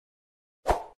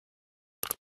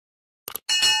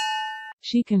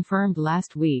She confirmed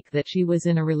last week that she was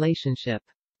in a relationship.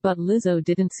 But Lizzo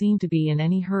didn't seem to be in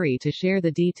any hurry to share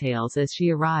the details as she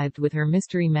arrived with her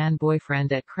mystery man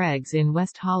boyfriend at Craig's in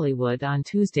West Hollywood on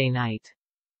Tuesday night.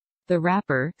 The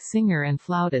rapper, singer and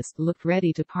flautist looked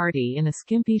ready to party in a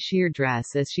skimpy sheer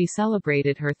dress as she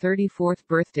celebrated her 34th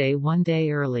birthday one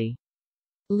day early.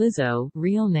 Lizzo,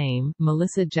 real name,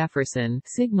 Melissa Jefferson,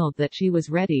 signaled that she was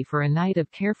ready for a night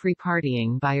of carefree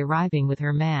partying by arriving with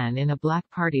her man in a black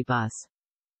party bus.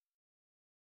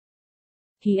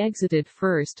 He exited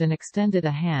first and extended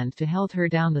a hand to help her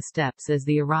down the steps as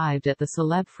they arrived at the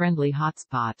celeb-friendly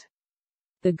hotspot.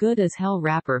 The good-as-hell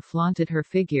rapper flaunted her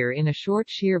figure in a short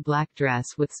sheer black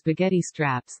dress with spaghetti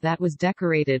straps that was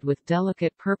decorated with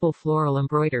delicate purple floral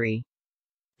embroidery.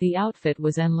 The outfit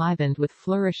was enlivened with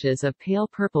flourishes of pale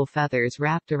purple feathers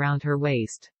wrapped around her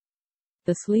waist.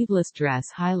 The sleeveless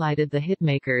dress highlighted the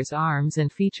hitmaker's arms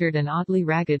and featured an oddly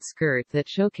ragged skirt that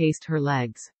showcased her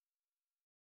legs.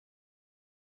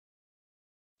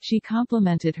 She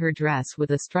complemented her dress with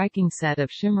a striking set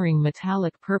of shimmering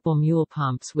metallic purple mule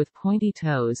pumps with pointy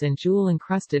toes and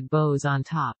jewel-encrusted bows on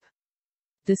top.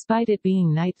 Despite it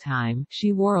being nighttime,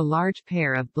 she wore a large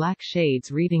pair of black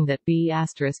shades reading that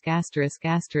B***********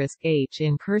 H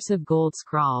in cursive gold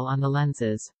scrawl on the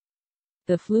lenses.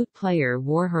 The flute player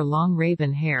wore her long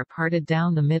raven hair parted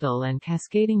down the middle and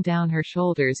cascading down her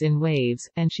shoulders in waves,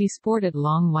 and she sported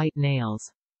long white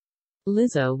nails.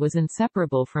 Lizzo was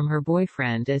inseparable from her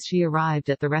boyfriend as she arrived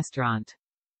at the restaurant.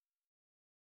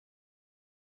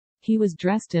 He was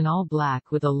dressed in all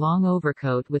black with a long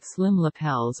overcoat with slim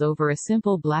lapels over a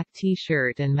simple black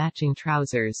t-shirt and matching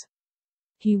trousers.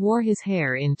 He wore his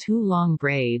hair in 2 long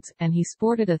braids, and he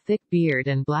sported a thick beard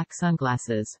and black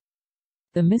sunglasses.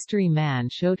 The mystery man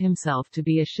showed himself to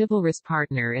be a chivalrous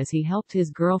partner as he helped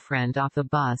his girlfriend off the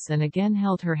bus and again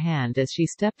held her hand as she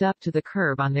stepped up to the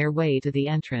curb on their way to the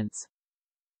entrance.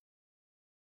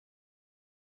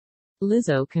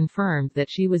 Lizzo confirmed that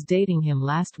she was dating him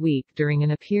last week during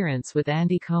an appearance with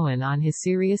Andy Cohen on his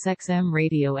SiriusXM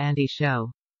Radio Andy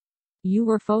show. "You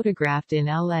were photographed in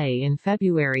LA in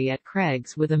February at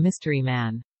Craig's with a mystery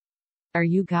man. Are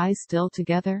you guys still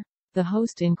together?" the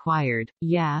host inquired.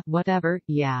 "Yeah, whatever,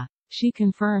 yeah," she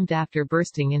confirmed after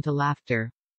bursting into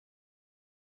laughter.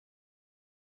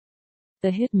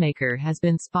 The hitmaker has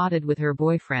been spotted with her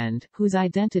boyfriend, whose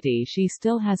identity she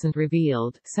still hasn't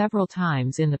revealed, several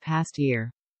times in the past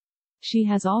year. She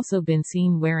has also been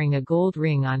seen wearing a gold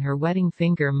ring on her wedding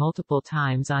finger multiple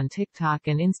times on TikTok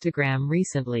and Instagram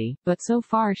recently, but so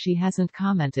far she hasn't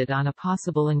commented on a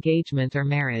possible engagement or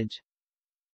marriage.